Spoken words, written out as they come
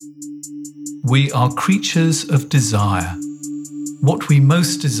We are creatures of desire. What we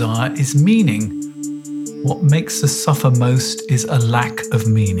most desire is meaning. What makes us suffer most is a lack of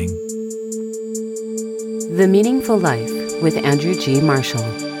meaning. The Meaningful Life with Andrew G. Marshall.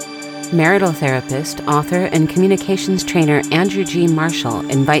 Marital therapist, author, and communications trainer Andrew G. Marshall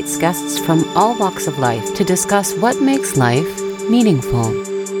invites guests from all walks of life to discuss what makes life meaningful.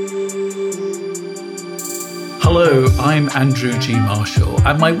 Hello, I'm Andrew G. Marshall,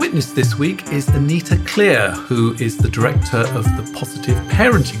 and my witness this week is Anita Cleare, who is the director of the Positive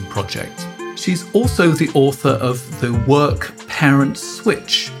Parenting Project. She's also the author of the work Parent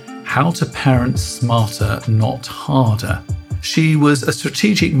Switch: How to Parent Smarter, Not Harder. She was a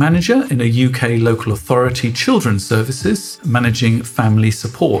strategic manager in a UK local authority children's services, managing family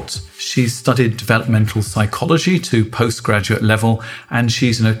support. She's studied developmental psychology to postgraduate level, and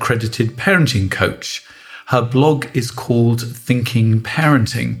she's an accredited parenting coach. Her blog is called Thinking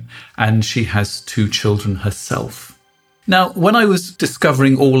Parenting, and she has 2 children herself. Now, when I was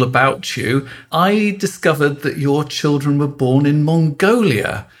discovering all about you, I discovered that your children were born in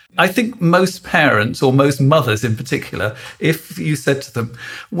Mongolia. I think most parents, or most mothers in particular, if you said to them,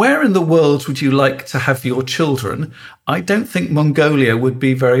 where in the world would you like to have your children? I don't think Mongolia would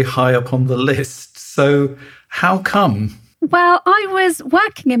be very high up on the list. So how come? Well, I was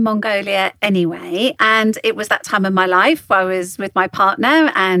working in Mongolia anyway, and it was that time of my life where I was with my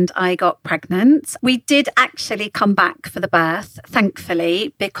partner and I got pregnant. We did actually come back for the birth,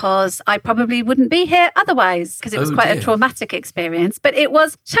 thankfully, because I probably wouldn't be here otherwise, because it was quite a traumatic experience. But it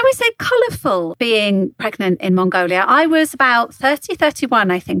was, shall we say, colourful being pregnant in Mongolia. I was about 31,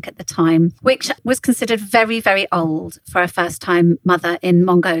 I think, at the time, which was considered very, very old for a first-time mother in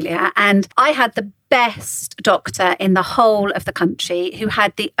Mongolia. And I had the best doctor in the whole of the country who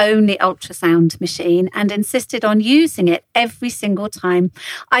had the only ultrasound machine and insisted on using it every single time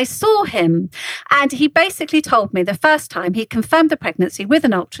I saw him. And he basically told me the first time he confirmed the pregnancy with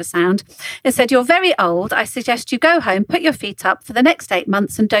an ultrasound and said, "You're very old. I suggest you go home, put your feet up for the next 8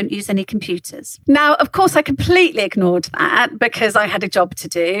 months and don't use any computers." Now, of course, I completely ignored that because I had a job to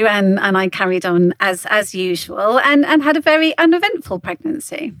do and I carried on as usual and had a very uneventful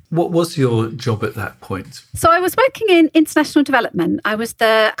pregnancy. What was your job at that point? So I was working in international development. I was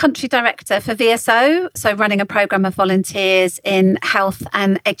the country director for VSO, so running a programme of volunteers in health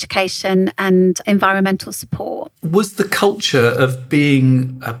and education and environmental support. Was the culture of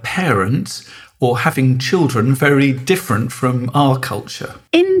being a parent or having children very different from our culture?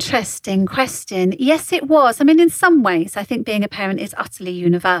 Interesting question. Yes, it was. I mean, in some ways, I think being a parent is utterly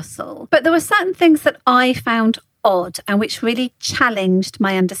universal. But there were certain things that I found odd and which really challenged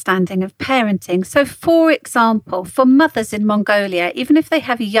my understanding of parenting. So, for example, for mothers in Mongolia, even if they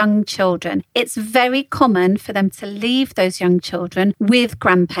have young children, it's very common for them to leave those young children with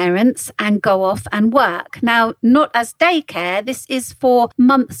grandparents and go off and work. Now, not as daycare, this is for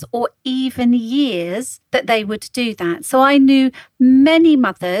months or even years that they would do that. So I knew many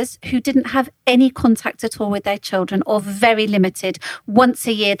mothers who didn't have any contact at all with their children or very limited. Once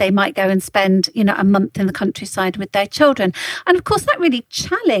a year, they might go and spend, a month in the countryside with their children. And of course, that really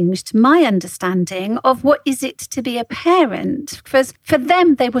challenged my understanding of what is it to be a parent. Because for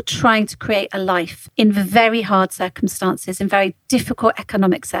them, they were trying to create a life in very hard circumstances, in very difficult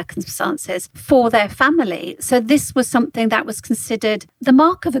economic circumstances for their family. So this was something that was considered the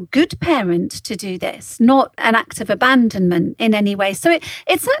mark of a good parent to do this, not an act of abandonment in any way. So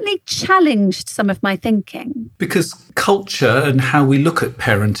it certainly challenged some of my thinking. Because culture and how we look at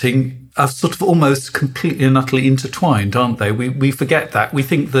parenting are sort of almost completely and utterly intertwined, aren't they? We forget that. We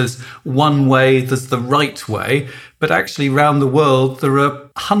think there's one way, there's the right way, but actually around the world there are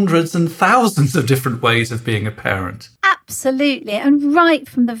hundreds and thousands of different ways of being a parent. Absolutely. And right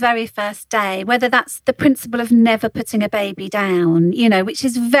from the very first day, whether that's the principle of never putting a baby down, which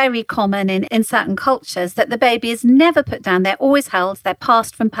is very common in certain cultures, that the baby is never put down. They're always held. They're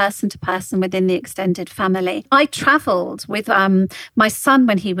passed from person to person within the extended family. I travelled with my son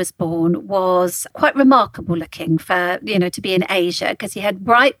when he was born, was quite remarkable looking for, to be in Asia, because he had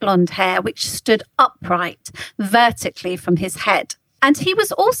bright blonde hair, which stood upright vertically from his head. And he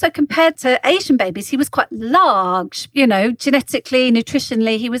was also, compared to Asian babies, he was quite large, genetically,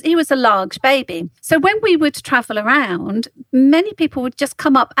 nutritionally, he was a large baby. So when we would travel around, many people would just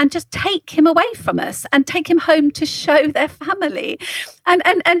come up and just take him away from us and take him home to show their family.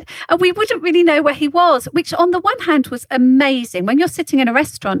 And we wouldn't really know where he was, which on the one hand was amazing. When you're sitting in a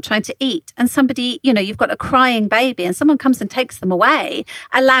restaurant trying to eat and somebody, you've got a crying baby and someone comes and takes them away,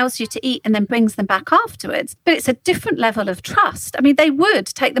 allows you to eat and then brings them back afterwards. But it's a different level of trust. I mean, mean, they would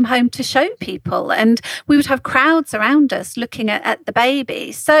take them home to show people, and we would have crowds around us looking at the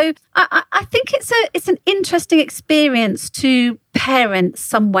baby. So I think it's an interesting experience to parent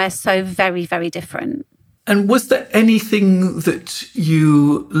somewhere so very, very different. And was there anything that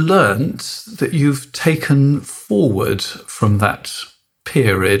you learnt that you've taken forward from that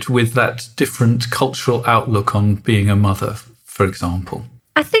period with that different cultural outlook on being a mother, for example?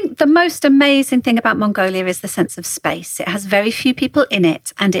 I think the most amazing thing about Mongolia is the sense of space. It has very few people in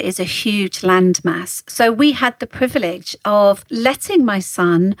it, and it is a huge landmass. So we had the privilege of letting my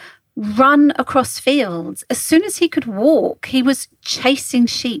son run across fields. As soon as he could walk, he was chasing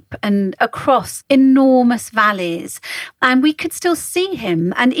sheep and across enormous valleys, and we could still see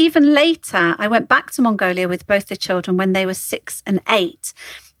him. And even later, I went back to Mongolia with both the children when they were 6 and 8.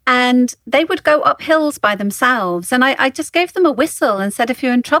 And they would go up hills by themselves. And I just gave them a whistle and said, if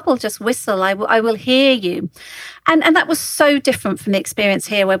you're in trouble, just whistle. I will hear you. And that was so different from the experience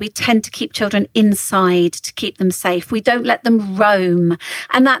here, where we tend to keep children inside to keep them safe. We don't let them roam.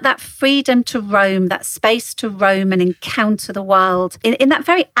 And that freedom to roam, that space to roam and encounter the world in that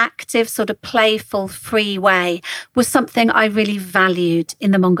very active, sort of playful, free way was something I really valued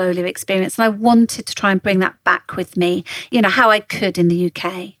in the Mongolia experience. And I wanted to try and bring that back with me, how I could in the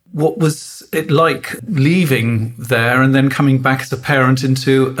UK. What was it like leaving there and then coming back as a parent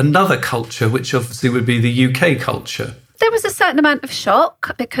into another culture, which obviously would be the UK culture? There was a certain amount of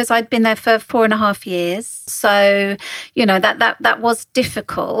shock because I'd been there for 4.5 years. So, that was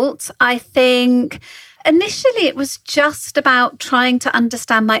difficult. I think initially it was just about trying to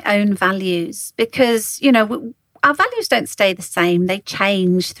understand my own values because, our values don't stay the same. They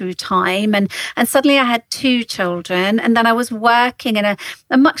change through time. And suddenly I had 2 children. And then I was working in a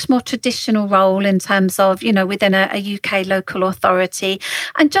much more traditional role in terms of, within a UK local authority,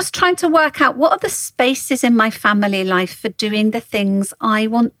 and just trying to work out what are the spaces in my family life for doing the things I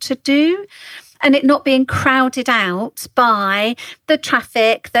want to do. And it not being crowded out by the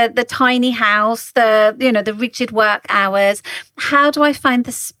traffic, the tiny house, the rigid work hours. How do I find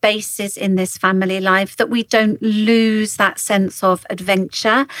the spaces in this family life that we don't lose that sense of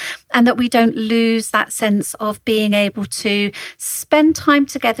adventure and that we don't lose that sense of being able to spend time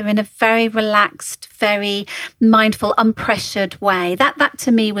together in a very relaxed, very mindful, unpressured way? That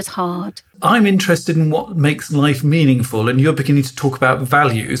to me was hard. I'm interested in what makes life meaningful, and you're beginning to talk about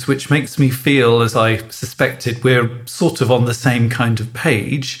values, which makes me feel, as I suspected, we're sort of on the same kind of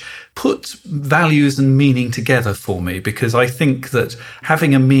page. Put values and meaning together for me, because I think that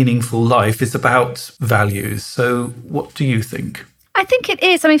having a meaningful life is about values. So what do you think? I think it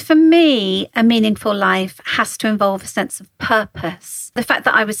is. I mean, for me, a meaningful life has to involve a sense of purpose. The fact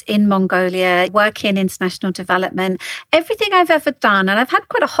that I was in Mongolia, working in international development, everything I've ever done, and I've had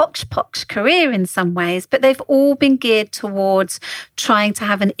quite a hodgepodge career in some ways, but they've all been geared towards trying to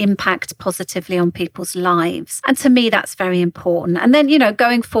have an impact positively on people's lives. And to me, that's very important. And then,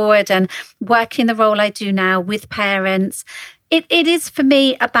 going forward and working the role I do now with parents, it is for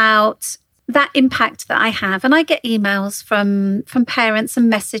me about that impact that I have. And I get emails from parents and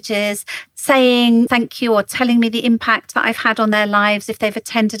messages saying thank you or telling me the impact that I've had on their lives if they've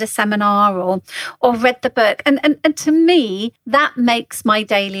attended a seminar or read the book. And to me, that makes my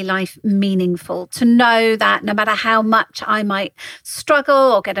daily life meaningful, to know that no matter how much I might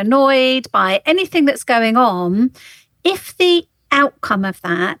struggle or get annoyed by anything that's going on, if the outcome of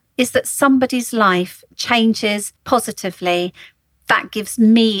that is that somebody's life changes positively, that gives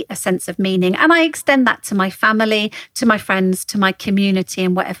me a sense of meaning. And I extend that to my family, to my friends, to my community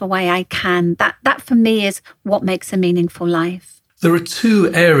in whatever way I can. That for me is what makes a meaningful life. There are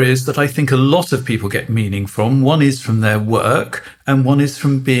 2 areas that I think a lot of people get meaning from. One is from their work and one is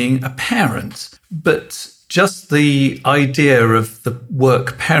from being a parent. But just the idea of the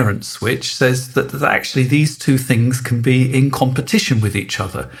work-parent switch says that actually these 2 things can be in competition with each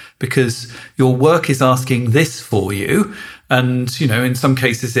other, because your work is asking this for you. And, in some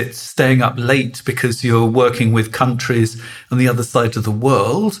cases, it's staying up late because you're working with countries on the other side of the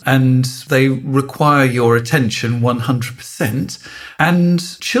world and they require your attention 100%.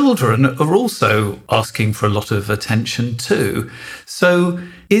 And children are also asking for a lot of attention too. So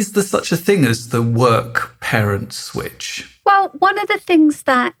is there such a thing as the work-parent switch? Well, one of the things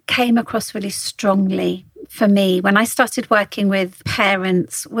that came across really strongly for me when I started working with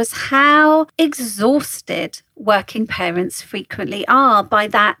parents was how exhausted working parents frequently are by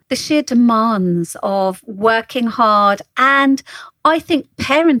the sheer demands of working hard and I think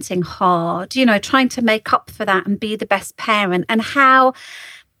parenting hard, trying to make up for that and be the best parent, and how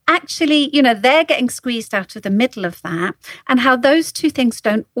actually, they're getting squeezed out of the middle of that, and how those two things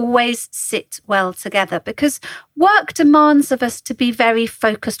don't always sit well together, because work demands of us to be very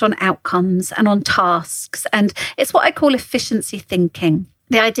focused on outcomes and on tasks. And it's what I call efficiency thinking.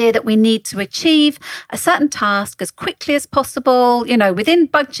 The idea that we need to achieve a certain task as quickly as possible, within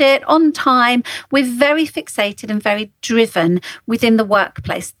budget, on time. We're very fixated and very driven within the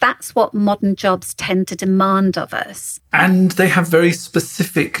workplace. That's what modern jobs tend to demand of us. And they have very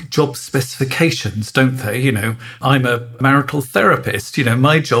specific job specifications, don't they? I'm a marital therapist.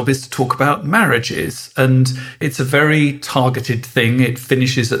 My job is to talk about marriages, and it's a very targeted thing. It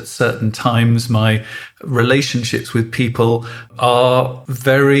finishes at certain times. My relationships with people are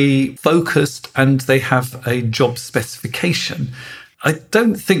very focused, and they have a job specification. I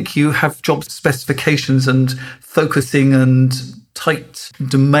don't think you have job specifications and focusing and tight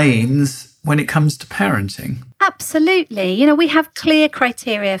domains when it comes to parenting. Absolutely. We have clear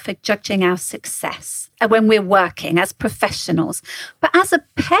criteria for judging our success when we're working as professionals. But as a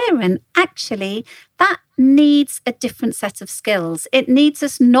parent, actually, that needs a different set of skills. It needs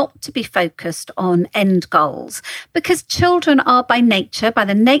us not to be focused on end goals, because children are by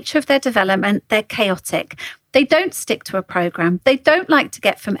the nature of their development, they're chaotic. They don't stick to a program. They don't like to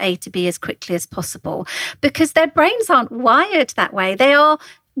get from A to B as quickly as possible, because their brains aren't wired that way. They are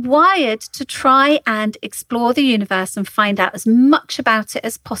wired to try and explore the universe and find out as much about it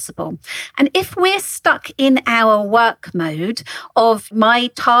as possible. And if we're stuck in our work mode of, my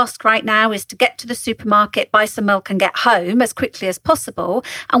task right now is to get to the supermarket, buy some milk and get home as quickly as possible,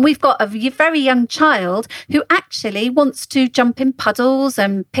 and we've got a very young child who actually wants to jump in puddles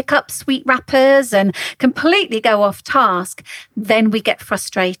and pick up sweet wrappers and completely go off task, then we get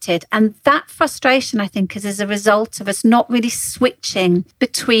frustrated. And that frustration, I think, is as a result of us not really switching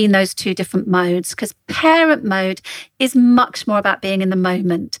between those two different modes, because parent mode is much more about being in the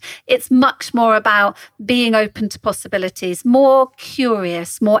moment. It's much more about being open to possibilities, more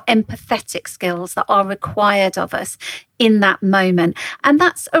curious, more empathetic skills that are required of us in that moment. And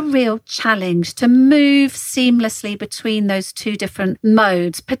that's a real challenge, to move seamlessly between those two different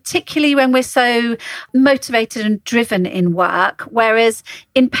modes, particularly when we're so motivated and driven in work. Whereas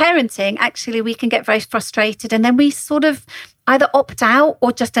in parenting, actually, we can get very frustrated, and then we sort of either opt out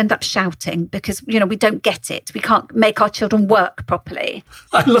or just end up shouting because, we don't get it. We can't make our children work properly.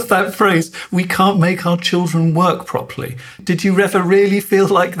 I love that phrase. We can't make our children work properly. Did you ever really feel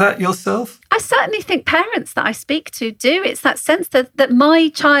like that yourself? I certainly think parents that I speak to do. It's that sense that my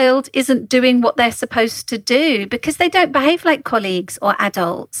child isn't doing what they're supposed to do because they don't behave like colleagues or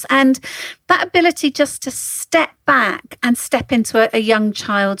adults. And that ability just to step back and step into a young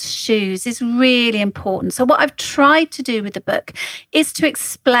child's shoes is really important. So what I've tried to do with the book is to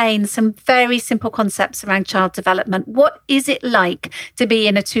explain some very simple concepts around child development. What is it like to be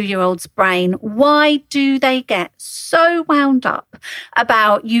in a 2-year-old's brain? Why do they get so wound up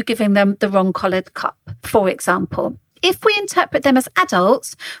about you giving them the wrong collared cup, for example? If we interpret them as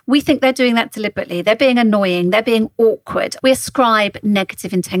adults, we think they're doing that deliberately. They're being annoying. They're being awkward. We ascribe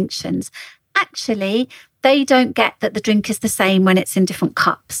negative intentions. Actually, they don't get that the drink is the same when it's in different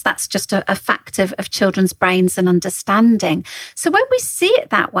cups. That's just a fact of children's brains and understanding. So when we see it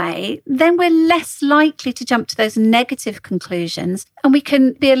that way, then we're less likely to jump to those negative conclusions, and we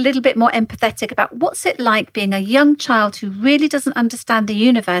can be a little bit more empathetic about what's it like being a young child who really doesn't understand the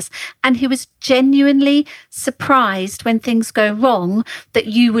universe and who is genuinely surprised when things go wrong that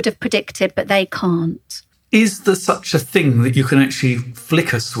you would have predicted, but they can't. Is there such a thing that you can actually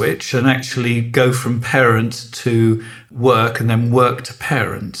flick a switch and actually go from parent to work and then work to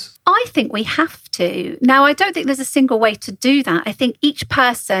parent? I think we have to. Now, I don't think there's a single way to do that. I think each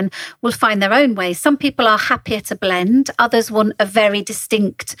person will find their own way. Some people are happier to blend. Others want a very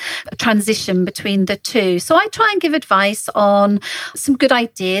distinct transition between the two. So I try and give advice on some good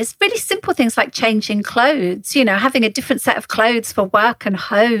ideas, really simple things like changing clothes, having a different set of clothes for work and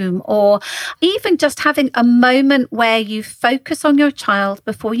home, or even just having a moment where you focus on your child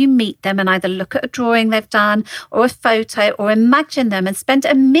before you meet them and either look at a drawing they've done or a photo or imagine them and spend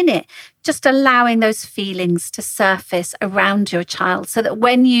a minute just allowing those feelings to surface around your child, so that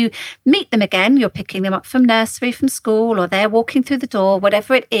when you meet them again, you're picking them up from nursery, from school, or they're walking through the door,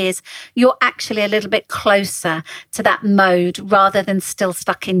 whatever it is, you're actually a little bit closer to that mode rather than still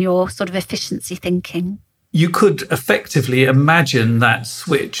stuck in your sort of efficiency thinking. You could effectively imagine that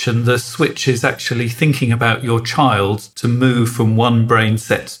switch, and the switch is actually thinking about your child to move from one brain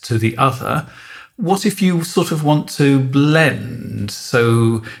set to the other. What if you sort of want to blend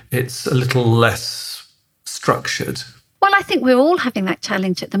so it's a little less structured? Well, I think we're all having that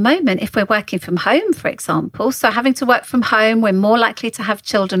challenge at the moment if we're working from home, for example. So having to work from home, we're more likely to have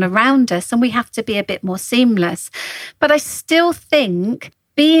children around us and we have to be a bit more seamless. But I still think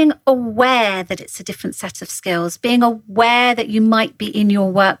being aware that it's a different set of skills, being aware that you might be in your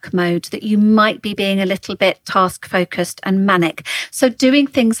work mode, that you might be being a little bit task focused and manic. So doing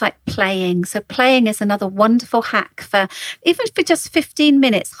things like playing. So playing is another wonderful hack for, even for just 15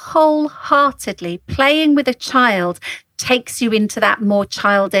 minutes, wholeheartedly playing with a child takes you into that more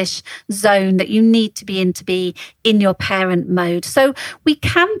childish zone that you need to be in your parent mode. So we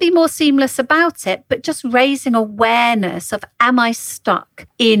can be more seamless about it, but just raising awareness of, am I stuck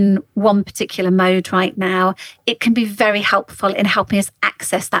in one particular mode right now? It can be very helpful in helping us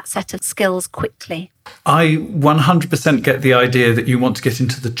access that set of skills quickly. I 100% get the idea that you want to get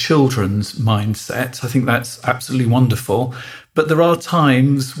into the children's mindset. I think that's absolutely wonderful. But there are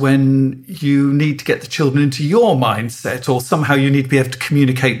times when you need to get the children into your mindset, or somehow you need to be able to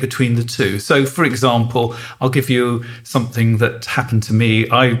communicate between the two. So, for example, I'll give you something that happened to me.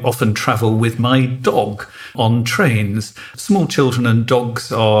 I often travel with my dog on trains. Small children and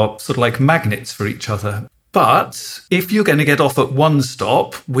dogs are sort of like magnets for each other. But if you're going to get off at one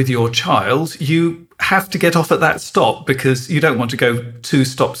stop with your child, you have to get off at that stop because you don't want to go 2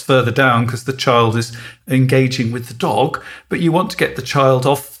 stops further down because the child is engaging with the dog, but you want to get the child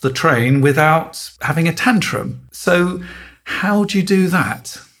off the train without having a tantrum. So how do you do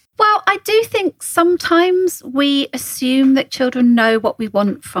that? Well, I do think sometimes we assume that children know what we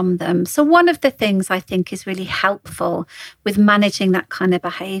want from them. So one of the things I think is really helpful with managing that kind of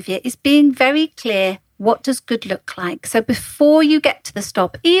behaviour is being very clear. What does good look like? So before you get to the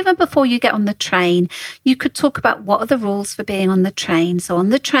stop, even before you get on the train, you could talk about what are the rules for being on the train. So on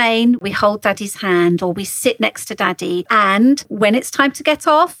the train, we hold daddy's hand or we sit next to daddy. And when it's time to get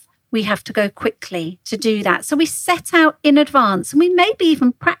off, we have to go quickly to do that. So we set out in advance and we maybe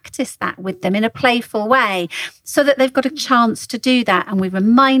even practice that with them in a playful way so that they've got a chance to do that. And we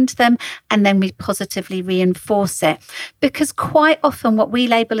remind them and then we positively reinforce it. Because quite often what we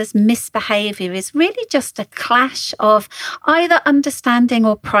label as misbehaviour is really just a clash of either understanding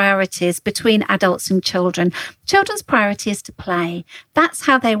or priorities between adults and children. Children's priority is to play. That's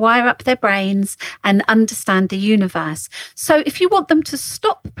how they wire up their brains and understand the universe. So if you want them to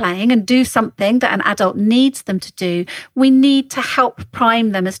stop playing and do something that an adult needs them to do, we need to help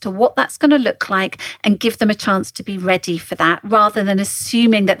prime them as to what that's going to look like and give them a chance to be ready for that rather than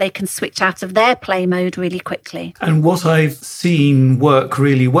assuming that they can switch out of their play mode really quickly. And what I've seen work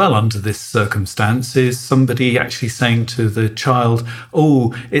really well under this circumstance is somebody actually saying to the child,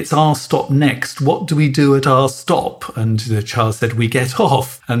 oh, it's our stop next. What do we do at our stop? And the child said, we get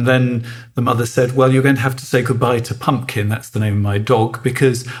off. And then the mother said, well, you're going to have to say goodbye to Pumpkin. That's the name of my dog,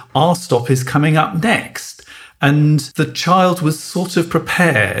 because our stop is coming up next. And the child was sort of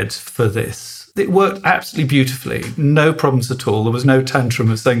prepared for this. It worked absolutely beautifully. No problems at all. There was no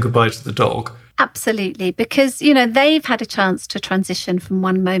tantrum of saying goodbye to the dog. Absolutely, because, you know, they've had a chance to transition from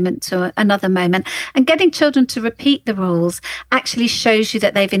one moment to another moment. And getting children to repeat the rules actually shows you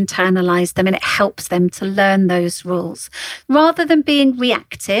that they've internalized them and it helps them to learn those rules. Rather than being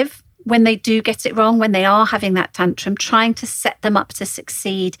reactive, when they do get it wrong, when they are having that tantrum, trying to set them up to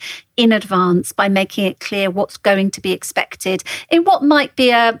succeed in advance by making it clear what's going to be expected in what might be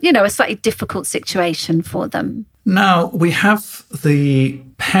a slightly difficult situation for them. Now, we have the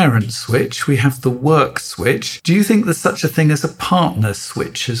parent switch, we have the work switch. Do you think there's such a thing as a partner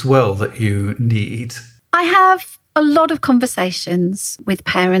switch as well that you need? I have a lot of conversations with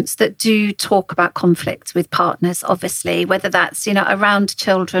parents that do talk about conflict with partners, obviously, whether that's, around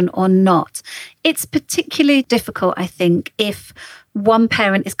children or not. It's particularly difficult, I think, if one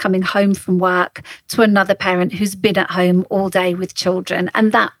parent is coming home from work to another parent who's been at home all day with children.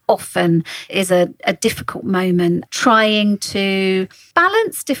 And that often is a difficult moment, trying to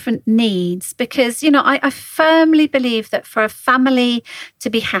balance different needs. Because, I firmly believe that for a family to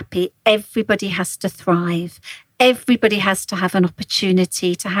be happy, everybody has to thrive. Everybody has to have an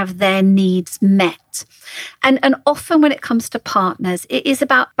opportunity to have their needs met. And often when it comes to partners, it is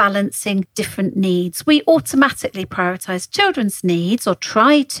about balancing different needs. We automatically prioritise children's needs, or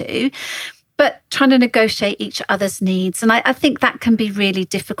try to, but trying to negotiate each other's needs. And I think that can be really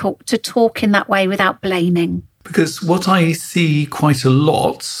difficult to talk in that way without blaming. Because what I see quite a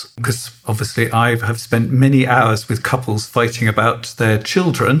lot, because obviously I have spent many hours with couples fighting about their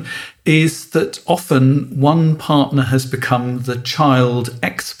children, is that often one partner has become the child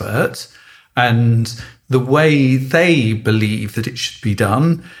expert, and the way they believe that it should be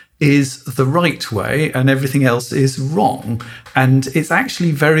done is the right way and everything else is wrong. And it's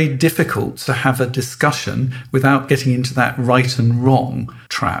actually very difficult to have a discussion without getting into that right and wrong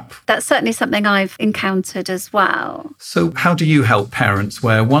trap. That's certainly something I've encountered as well. So how do you help parents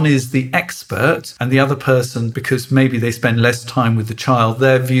where one is the expert and the other person, because maybe they spend less time with the child,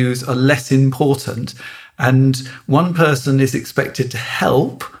 their views are less important? And one person is expected to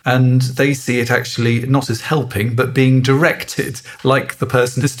help and they see it actually not as helping, but being directed, like the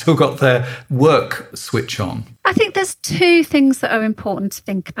person has still got their work switch on. I think there's two things that are important to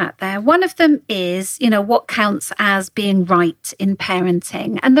think about there. One of them is, what counts as being right in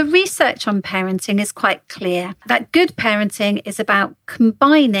parenting. And the research on parenting is quite clear that good parenting is about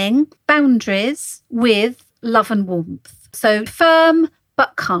combining boundaries with love and warmth. So firm,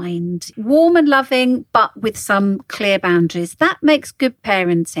 but kind, warm and loving, but with some clear boundaries. That makes good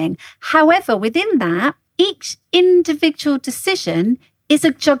parenting. However, within that, each individual decision is a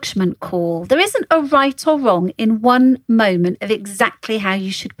judgment call. There isn't a right or wrong in one moment of exactly how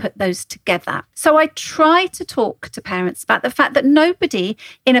you should put those together. So I try to talk to parents about the fact that nobody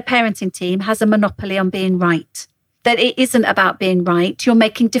in a parenting team has a monopoly on being right, that it isn't about being right. You're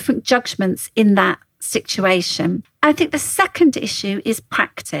making different judgments in that situation. I think the second issue is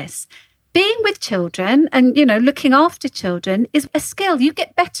practice. Being with children and, looking after children is a skill. You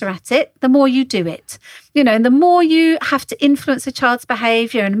get better at it the more you do it. And the more you have to influence a child's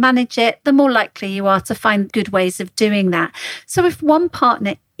behaviour and manage it, the more likely you are to find good ways of doing that. So if one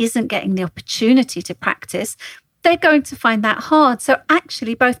partner isn't getting the opportunity to practice, they're going to find that hard. So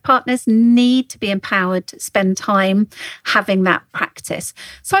actually, both partners need to be empowered to spend time having that practice.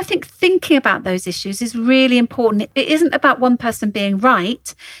 So I think thinking about those issues is really important. It isn't about one person being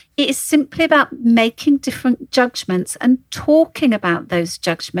right. It is simply about making different judgments and talking about those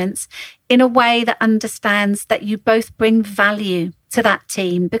judgments in a way that understands that you both bring value to that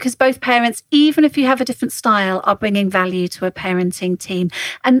team, because both parents, even if you have a different style, are bringing value to a parenting team.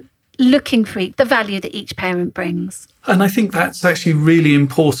 And looking for the value that each parent brings. And I think that's actually really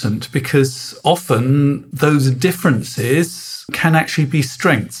important because often those differences can actually be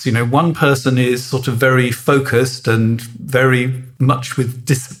strengths. One person is sort of very focused and very much with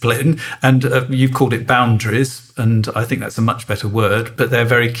discipline, and you've called it boundaries, and I think that's a much better word, but they're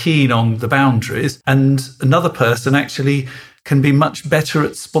very keen on the boundaries. And another person actually can be much better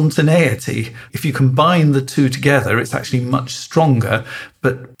at spontaneity. If you combine the two together, it's actually much stronger.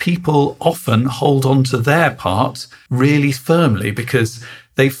 But people often hold on to their part really firmly because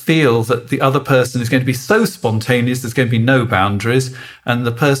they feel that the other person is going to be so spontaneous, there's going to be no boundaries. And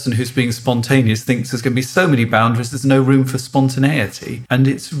the person who's being spontaneous thinks there's going to be so many boundaries, there's no room for spontaneity. And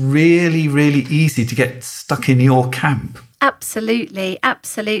it's really, really easy to get stuck in your camp. Absolutely,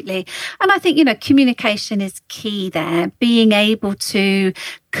 absolutely. And I think, communication is key there, being able to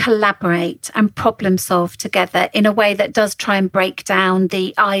collaborate and problem solve together in a way that does try and break down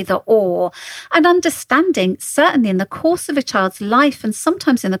the either or, and understanding certainly in the course of a child's life and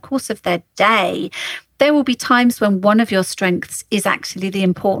sometimes in the course of their day, there will be times when one of your strengths is actually the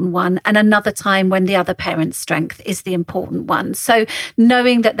important one and another time when the other parent's strength is the important one. So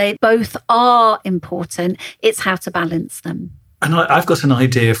knowing that they both are important, it's how to balance them. And I've got an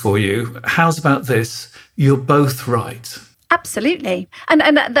idea for you. How's about this? You're both right. Absolutely.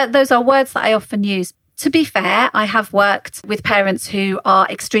 And those are words that I often use. To be fair, I have worked with parents who are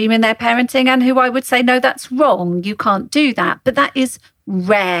extreme in their parenting and who I would say, no, that's wrong. You can't do that. But that is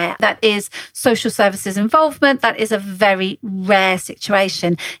rare. That is social services involvement. That is a very rare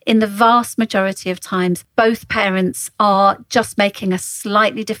situation. In the vast majority of times, both parents are just making a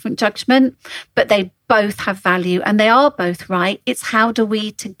slightly different judgment, but they both have value and they are both right. It's how do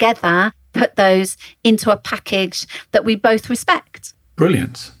we together put those into a package that we both respect?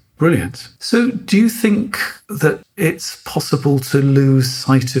 Brilliant. Brilliant. So do you think that it's possible to lose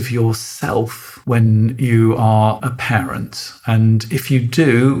sight of yourself when you are a parent? And if you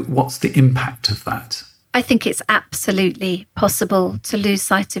do, what's the impact of that? I think it's absolutely possible to lose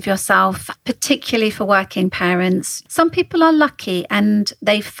sight of yourself, particularly for working parents. Some people are lucky and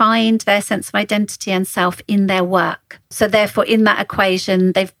they find their sense of identity and self in their work. So therefore, in that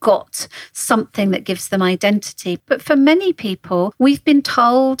equation, they've got something that gives them identity. But for many people, we've been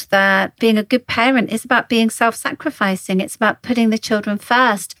told that being a good parent is about being self-sacrificing. It's about putting the children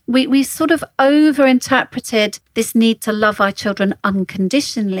first. We sort of over-interpreted this need to love our children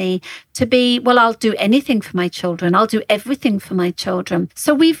unconditionally to be, well, I'll do anything for my children. I'll do everything for my children.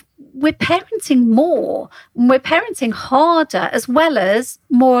 So we're parenting more, we're parenting harder, as well as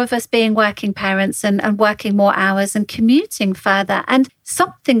more of us being working parents and working more hours and commuting further. And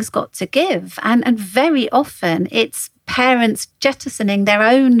something's got to give. And very often it's parents jettisoning their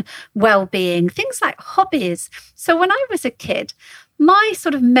own well-being, things like hobbies. So when I was a kid, my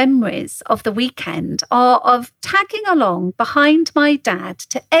sort of memories of the weekend are of tagging along behind my dad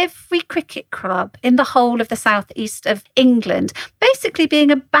to every cricket club in the whole of the southeast of England, basically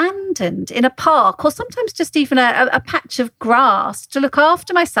being abandoned in a park or sometimes just even a patch of grass to look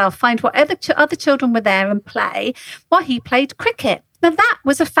after myself, find what other children were there and play while he played cricket. Now, that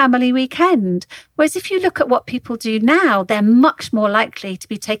was a family weekend. Whereas if you look at what people do now, they're much more likely to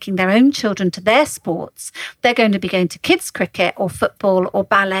be taking their own children to their sports. They're going to be going to kids' cricket or football or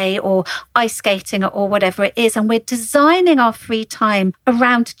ballet or ice skating or whatever it is. And we're designing our free time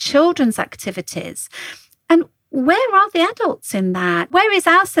around children's activities. And where are the adults in that? Where is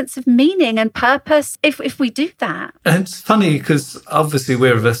our sense of meaning and purpose if we do that? And it's funny because obviously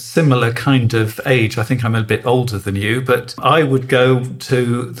we're of a similar kind of age. I think I'm a bit older than you, but I would go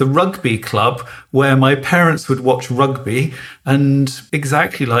to the rugby club where my parents would watch rugby. And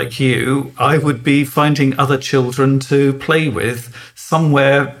exactly like you, I would be finding other children to play with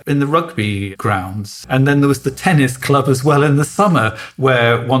somewhere in the rugby grounds. And then there was the tennis club as well in the summer,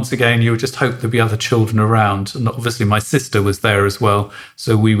 where once again, you would just hope there'd be other children around. And obviously my sister was there as well,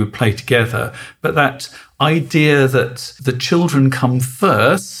 so we would play together. But that idea that the children come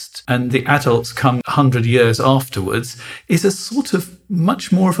first and the adults come 100 years afterwards is a sort of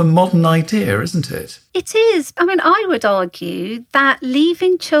much more of a modern idea, isn't it? It is. I mean, I would argue that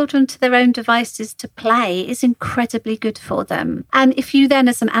leaving children to their own devices to play is incredibly good for them. And if you then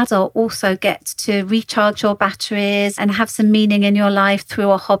as an adult also get to recharge your batteries and have some meaning in your life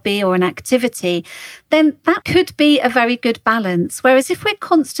through a hobby or an activity, then that could be a very good balance. Whereas if we're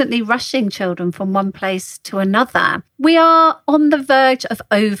constantly rushing children from one place to another, we are on the verge of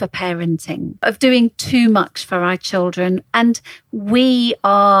over-parenting, of doing too much for our children. And we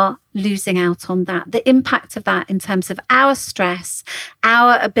are losing out on that. The impact of that in terms of our stress,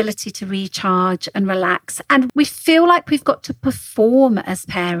 our ability to recharge and relax. And we feel like we've got to perform as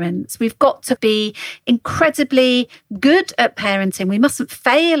parents. We've got to be incredibly good at parenting. We mustn't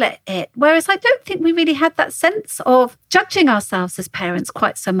fail at it. Whereas I don't think we really had that sense of judging ourselves as parents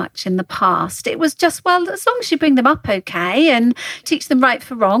quite so much in the past. It was just, well, as long as you bring them up okay and teach them right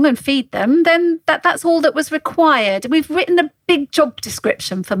for wrong and feed them, then that's all that was required. We've written a big job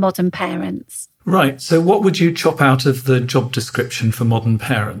description for modern parents. Right. So what would you chop out of the job description for modern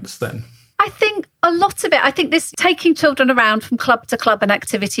parents then? I think a lot of it, I think this taking children around from club to club and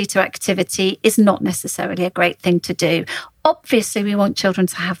activity to activity is not necessarily a great thing to do. Obviously, we want children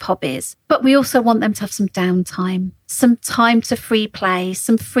to have hobbies, but we also want them to have some downtime, some time to free play,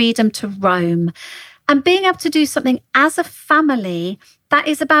 some freedom to roam, and being able to do something as a family that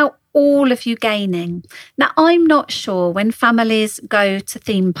is about all of you gaining. Now, I'm not sure when families go to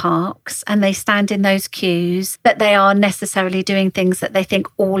theme parks and they stand in those queues that they are necessarily doing things that they think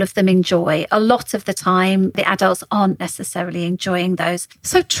all of them enjoy. A lot of the time, the adults aren't necessarily enjoying those.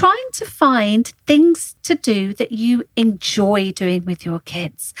 So trying to find things to do that you enjoy doing with your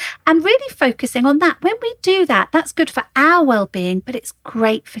kids and really focusing on that. When we do that, that's good for our well-being, but it's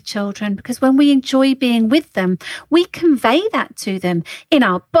great for children because when we enjoy being with them, we convey that to them in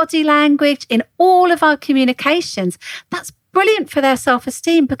our body language, in all of our communications. That's brilliant for their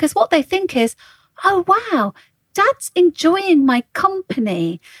self-esteem because what they think is, oh, wow, Dad's enjoying my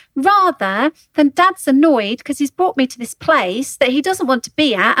company, rather than Dad's annoyed because he's brought me to this place that he doesn't want to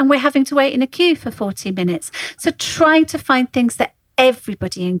be at and we're having to wait in a queue for 40 minutes. So trying to find things that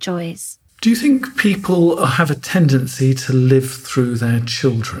everybody enjoys. Do you think people have a tendency to live through their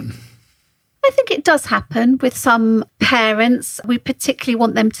children? I think it does happen with some parents. We particularly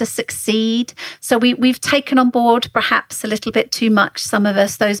want them to succeed. So we've taken on board perhaps a little bit too much, some of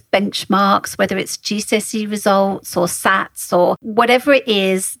us, those benchmarks, whether it's GCSE results or SATs or whatever it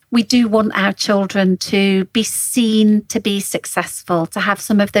is. We do want our children to be seen to be successful, to have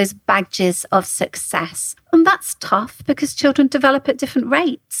some of those badges of success. And that's tough because children develop at different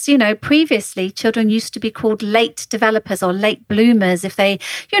rates. You know, previously children used to be called late developers or late bloomers if they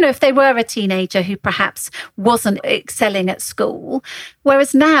were a teenager who perhaps wasn't excelling at school.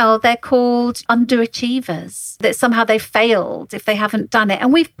 Whereas now they're called underachievers, that somehow they failed if they haven't done it.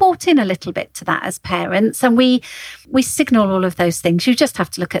 And we've bought in a little bit to that as parents. And we signal all of those things. You just have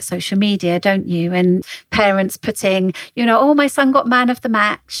to look at social media, don't you? And parents putting, oh, my son got man of the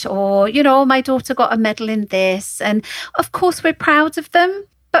match, or, oh, my daughter got a medal in this. And of course, we're proud of them,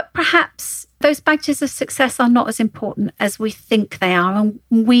 but perhaps those badges of success are not as important as we think they are. And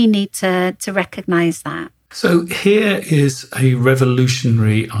we need to recognise that. So here is a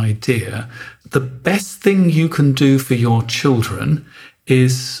revolutionary idea. The best thing you can do for your children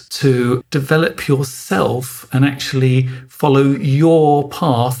is to develop yourself and actually follow your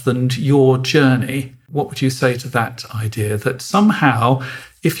path and your journey. What would you say to that idea? That somehow,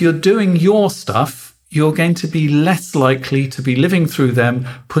 if you're doing your stuff, you're going to be less likely to be living through them,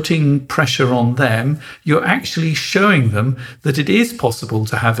 putting pressure on them. You're actually showing them that it is possible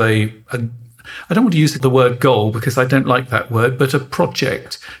to have I don't want to use the word goal because I don't like that word, but a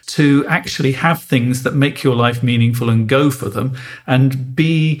project to actually have things that make your life meaningful and go for them and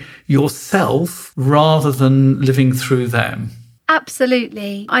be yourself rather than living through them.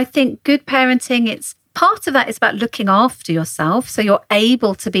 Absolutely. I think good parenting, part of that is about looking after yourself. So you're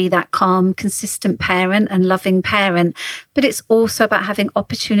able to be that calm, consistent parent and loving parent. But it's also about having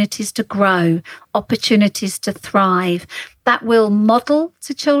opportunities to grow, opportunities to thrive. That will model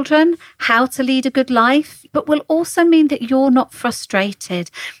to children how to lead a good life, but will also mean that you're not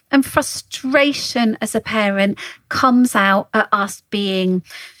frustrated. And frustration as a parent comes out at us being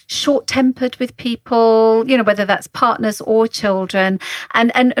short-tempered with people, whether that's partners or children,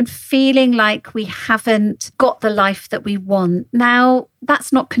 and feeling like we haven't got the life that we want. Now,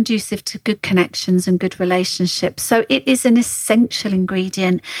 that's not conducive to good connections and good relationships. So it is an essential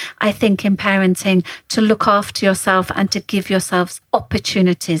ingredient, I think, in parenting to look after yourself and to give yourselves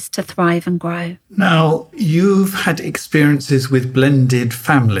opportunities to thrive and grow. Now, you've had experiences with blended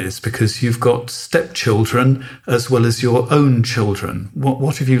families because you've got stepchildren as well as your own children.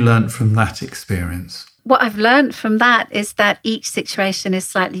 What have you learned from that experience? What I've learned from that is that each situation is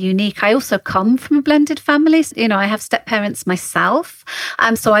slightly unique. I also come from a blended family. I have step-parents myself.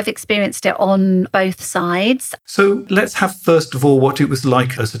 So I've experienced it on both sides. So let's have, first of all, what it was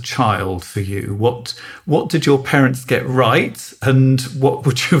like as a child for you. What did your parents get right and what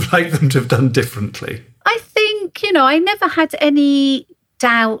would you have liked them to have done differently? I think, I never had any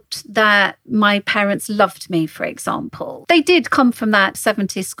doubt that my parents loved me, for example. They did come from that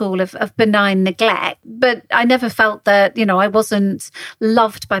 70s school of benign neglect, but I never felt that, I wasn't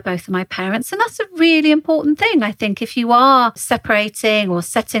loved by both of my parents. And that's a really important thing, I think, if you are separating or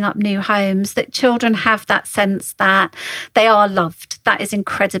setting up new homes, that children have that sense that they are loved. That is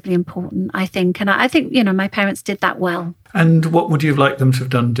incredibly important, I think. And I think, my parents did that well. And what would you have liked them to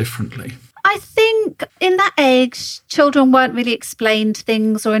have done differently? I think in that age, children weren't really explained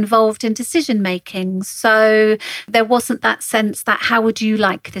things or involved in decision making. So there wasn't that sense that how would you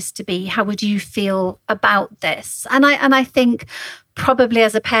like this to be? How would you feel about this? And I think probably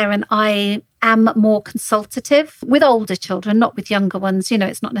as a parent, I am more consultative with older children, not with younger ones.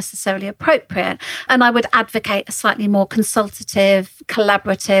 It's not necessarily appropriate. And I would advocate a slightly more consultative,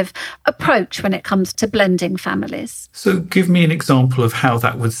 collaborative approach when it comes to blending families. So give me an example of how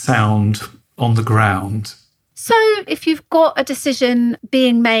that would sound on the ground. So if you've got a decision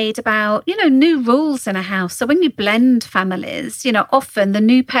being made about, new rules in a house. So when you blend families, often the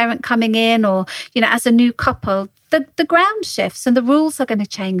new parent coming in or, as a new couple, the ground shifts and the rules are going to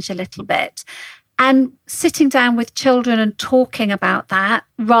change a little bit. And sitting down with children and talking about that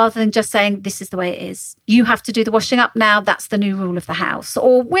rather than just saying, this is the way it is. You have to do the washing up now. That's the new rule of the house.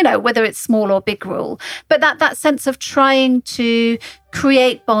 Or, whether it's small or big rule. But that sense of trying to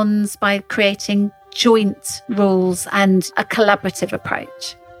create bonds by creating joint rules and a collaborative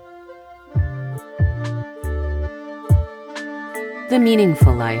approach. The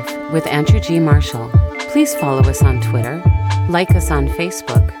Meaningful Life with Andrew G. Marshall. Please follow us on Twitter, like us on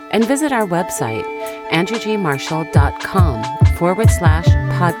Facebook, and visit our website,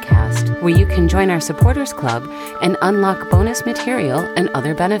 andrewgmarshall.com/podcast, where you can join our supporters club and unlock bonus material and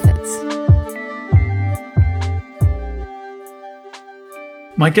other benefits.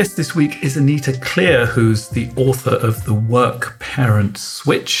 My guest this week is Anita Cleare, who's the author of The Work-Parent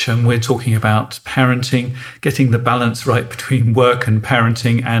Switch, and we're talking about parenting, getting the balance right between work and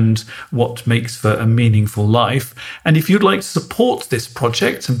parenting and what makes for a meaningful life. And if you'd like to support this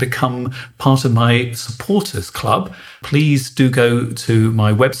project and become part of my supporters club, please do go to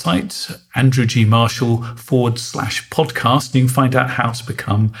my website, andrewgmarshall.com/podcast, and you can find out how to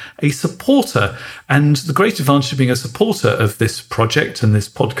become a supporter. And the great advantage of being a supporter of this project and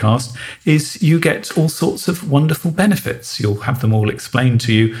this podcast is you get all sorts of wonderful benefits. You'll have them all explained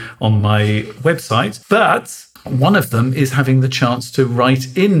to you on my website. But one of them is having the chance to write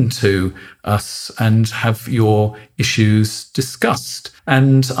into us and have your issues discussed.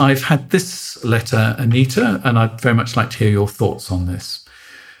 And I've had this letter, Anita, and I'd very much like to hear your thoughts on this.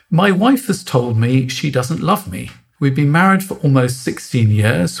 My wife has told me she doesn't love me. We've been married for almost 16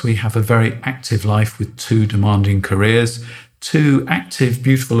 years. We have a very active life with 2 demanding careers, 2 active,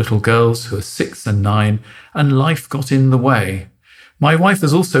 beautiful little girls who are 6 and 9, and life got in the way. My wife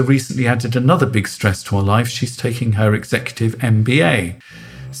has also recently added another big stress to our life. She's taking her executive MBA.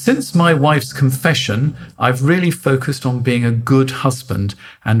 Since my wife's confession, I've really focused on being a good husband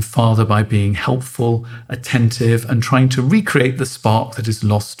and father by being helpful, attentive, and trying to recreate the spark that is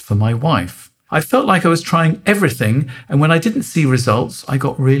lost for my wife. I felt like I was trying everything, and when I didn't see results, I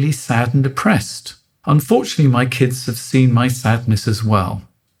got really sad and depressed. Unfortunately, my kids have seen my sadness as well.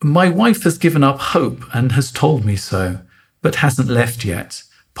 My wife has given up hope and has told me so, but hasn't left yet.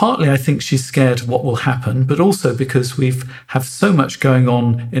 Partly I think she's scared of what will happen, but also because we have so much going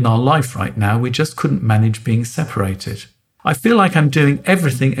on in our life right now, we just couldn't manage being separated. I feel like I'm doing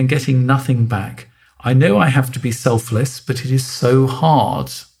everything and getting nothing back. I know I have to be selfless, but it is so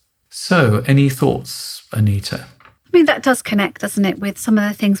hard. So, any thoughts, Anita? I mean, that does connect, doesn't it, with some of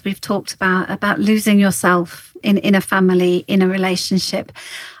the things we've talked about losing yourself in a family, in a relationship.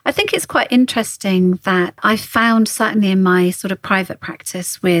 I think it's quite interesting that I found, certainly in my sort of private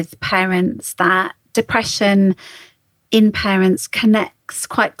practice with parents, that depression in parents connects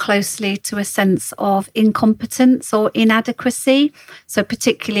quite closely to a sense of incompetence or inadequacy. So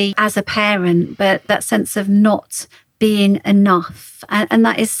particularly as a parent, but that sense of not being enough. And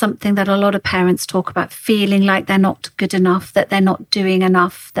that is something that a lot of parents talk about, feeling like they're not good enough, that they're not doing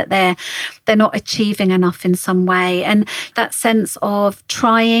enough, that they're not achieving enough in some way. And that sense of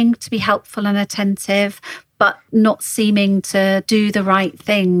trying to be helpful and attentive, but not seeming to do the right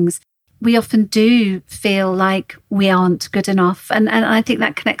things. We often do feel like we aren't good enough. And I think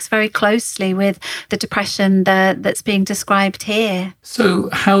that connects very closely with the depression that's being described here.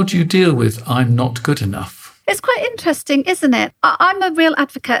 So how do you deal with I'm not good enough? It's quite interesting, isn't it? I'm a real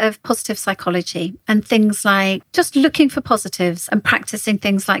advocate of positive psychology and things like just looking for positives and practicing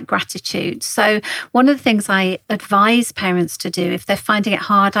things like gratitude. So one of the things I advise parents to do if they're finding it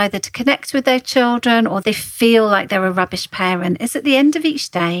hard either to connect with their children or they feel like they're a rubbish parent is at the end of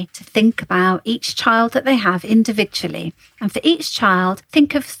each day to think about each child that they have individually. And for each child,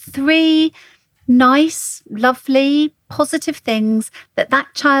 think of 3 nice, lovely, positive things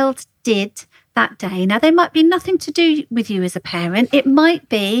that child did that day. Now, they might be nothing to do with you as a parent. It might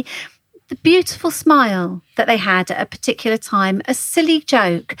be the beautiful smile that they had at a particular time, a silly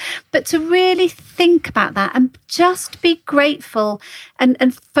joke, but to really think about that and just be grateful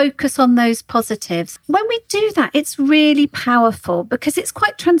and focus on those positives. When we do that, it's really powerful because it's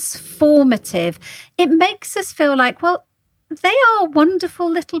quite transformative. It makes us feel like, well, they are wonderful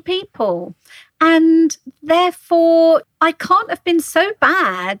little people. And therefore, I can't have been so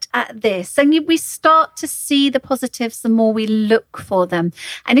bad at this. And we start to see the positives the more we look for them.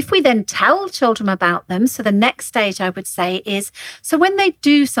 And if we then tell children about them, so the next stage I would say is, so when they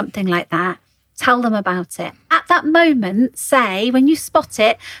do something like that, tell them about it. At that moment, say, when you spot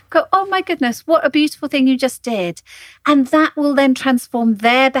it, go, oh my goodness, what a beautiful thing you just did. And that will then transform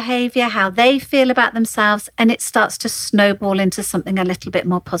their behaviour, how they feel about themselves, and it starts to snowball into something a little bit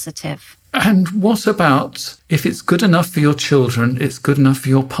more positive. And what about if it's good enough for your children, it's good enough for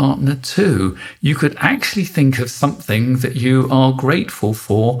your partner too? You could actually think of something that you are grateful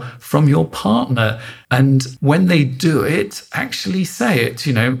for from your partner. And when they do it, actually say it,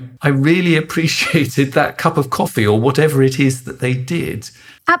 I really appreciated that cup of coffee or whatever it is that they did.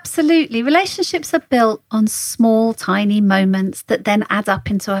 Absolutely. Relationships are built on small, tiny moments that then add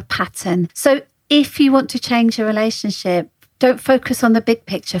up into a pattern. So if you want to change your relationship, don't focus on the big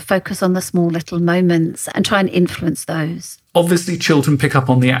picture, focus on the small little moments and try and influence those. Obviously, children pick up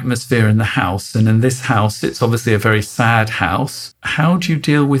on the atmosphere in the house. And in this house, it's obviously a very sad house. How do you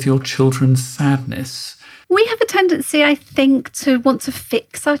deal with your children's sadness? We have a tendency, I think, to want to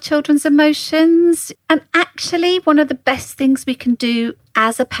fix our children's emotions. And actually, one of the best things we can do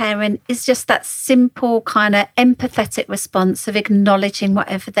as a parent is just that simple kind of empathetic response of acknowledging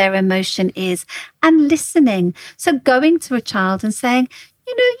whatever their emotion is and listening. So going to a child and saying,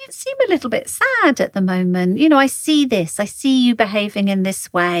 you seem a little bit sad at the moment. I see this. I see you behaving in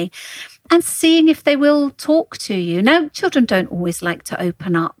this way. And seeing if they will talk to you. Now, children don't always like to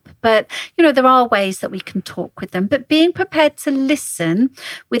open up, but, there are ways that we can talk with them. But being prepared to listen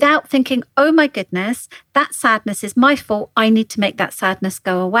without thinking, oh, my goodness, that sadness is my fault. I need to make that sadness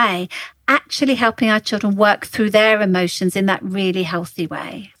go away. Actually helping our children work through their emotions in that really healthy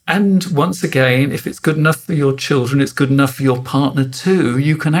way. And once again, if it's good enough for your children, it's good enough for your partner too.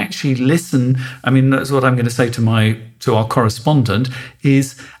 You can actually listen. I mean, that's what I'm going to say to our correspondent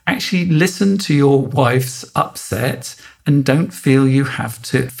is actually listen to your wife's upset and don't feel you have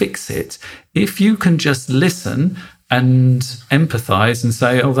to fix it. If you can just listen and empathize and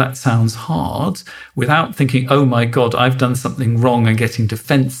say, oh, that sounds hard, without thinking, oh my God, I've done something wrong and getting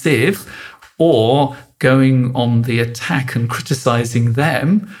defensive, or going on the attack and criticizing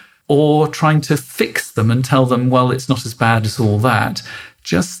them, or trying to fix them and tell them, well, it's not as bad as all that.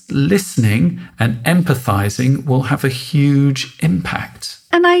 Just listening and empathizing will have a huge impact.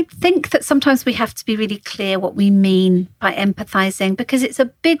 And I think that sometimes we have to be really clear what we mean by empathizing, because it's a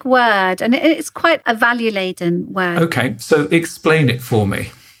big word and it's quite a value-laden word. Okay, so explain it for me.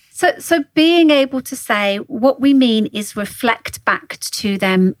 So being able to say what we mean is reflect back to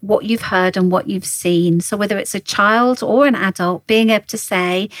them what you've heard and what you've seen. So whether it's a child or an adult, being able to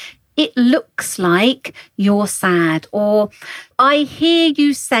say, it looks like you're sad, or I hear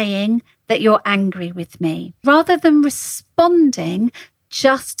you saying that you're angry with me, rather than responding,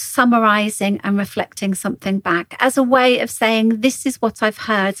 just summarising and reflecting something back as a way of saying, this is what I've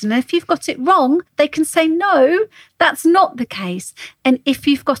heard. And if you've got it wrong, they can say, no, that's not the case. And if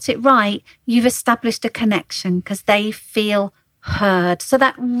you've got it right, you've established a connection because they feel heard. So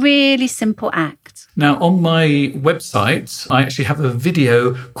that really simple act. Now, on my website, I actually have a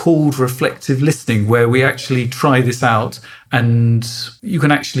video called Reflective Listening where we actually try this out, and you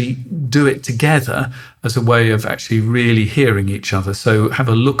can actually do it together as a way of actually really hearing each other. So have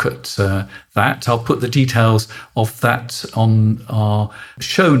a look at that. I'll put the details of that on our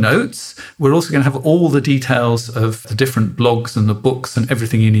show notes. We're also going to have all the details of the different blogs and the books and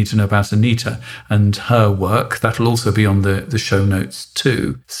everything you need to know about Anita and her work. That'll also be on the show notes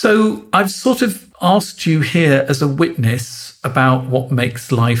too. So I've sort of asked you here as a witness about what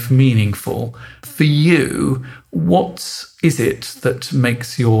makes life meaningful. For you, what is it that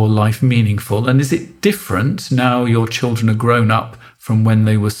makes your life meaningful? And is it different now your children are grown up from when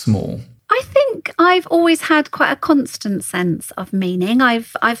they were small? I think I've always had quite a constant sense of meaning.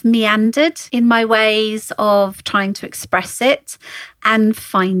 I've meandered in my ways of trying to express it and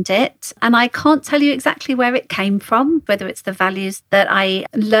find it. And I can't tell you exactly where it came from, whether it's the values that I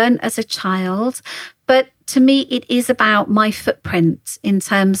learned as a child. But to me, it is about my footprint in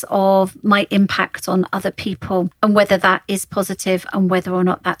terms of my impact on other people and whether that is positive and whether or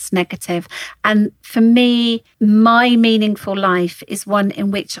not that's negative. And for me, my meaningful life is one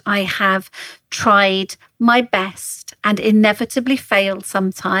in which I have tried my best and inevitably failed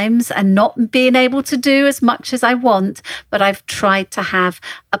sometimes and not being able to do as much as I want, but I've tried to have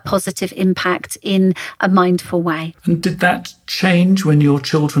a positive impact in a mindful way. And did that change when your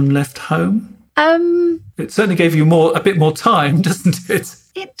children left home? It certainly gave you a bit more time, doesn't it?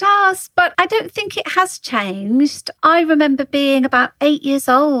 It does, but I don't think it has changed. I remember being about 8 years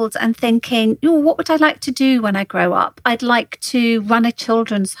old and thinking, what would I like to do when I grow up? I'd like to run a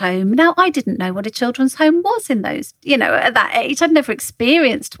children's home. Now, I didn't know what a children's home was in those, at that age. I'd never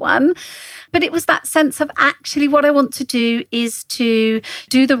experienced one. But it was that sense of actually what I want to do is to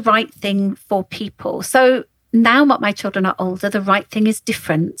do the right thing for people. So now that my children are older, the right thing is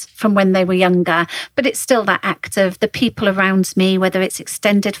different from when they were younger, but it's still that act of the people around me, whether it's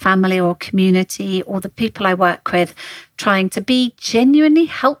extended family or community or the people I work with, trying to be genuinely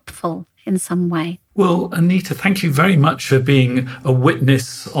helpful in some way. Well, Anita, thank you very much for being a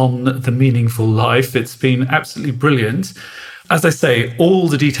witness on the meaningful life. It's been absolutely brilliant. As I say, all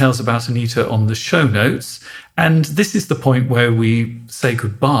the details about Anita on the show notes. And this is the point where we say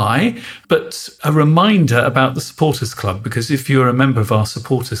goodbye, but a reminder about the Supporters Club, because if you're a member of our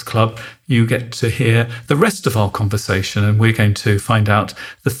Supporters Club, you get to hear the rest of our conversation, and we're going to find out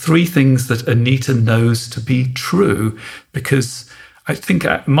the 3 things that Anita knows to be true, because I think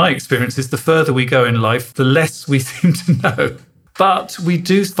my experience is the further we go in life, the less we seem to know. But we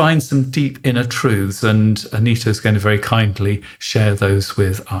do find some deep inner truths, and Anita is going to very kindly share those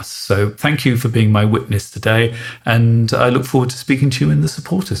with us. So thank you for being my witness today, and I look forward to speaking to you in the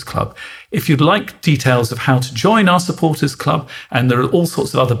Supporters Club. If you'd like details of how to join our Supporters Club, and there are all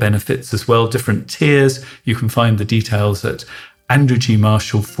sorts of other benefits as well, different tiers, you can find the details at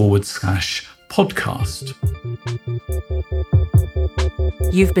andrewgmarshall.com/podcast.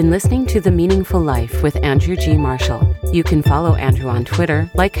 You've been listening to The Meaningful Life with Andrew G. Marshall. You can follow Andrew on Twitter,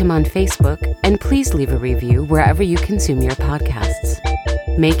 like him on Facebook, and please leave a review wherever you consume your podcasts.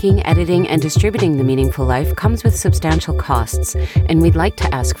 Making, editing, and distributing The Meaningful Life comes with substantial costs, and we'd like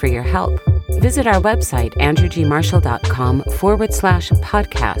to ask for your help. Visit our website,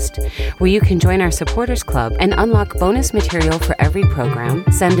 andrewgmarshall.com/podcast, where you can join our Supporters Club and unlock bonus material for every program,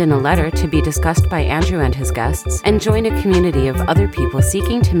 send in a letter to be discussed by Andrew and his guests, and join a community of other people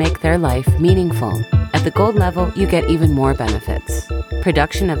seeking to make their life meaningful. At the gold level, you get even more benefits.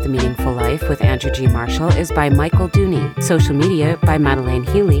 Production of The Meaningful Life with Andrew G. Marshall is by Michael Dooney. Social media by Madeleine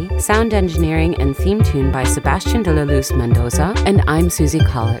Healy. Sound engineering and theme tune by Sebastian de la Luz Mendoza. And I'm Susie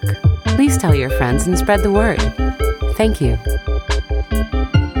Colick. Please tell your friends and spread the word. Thank you.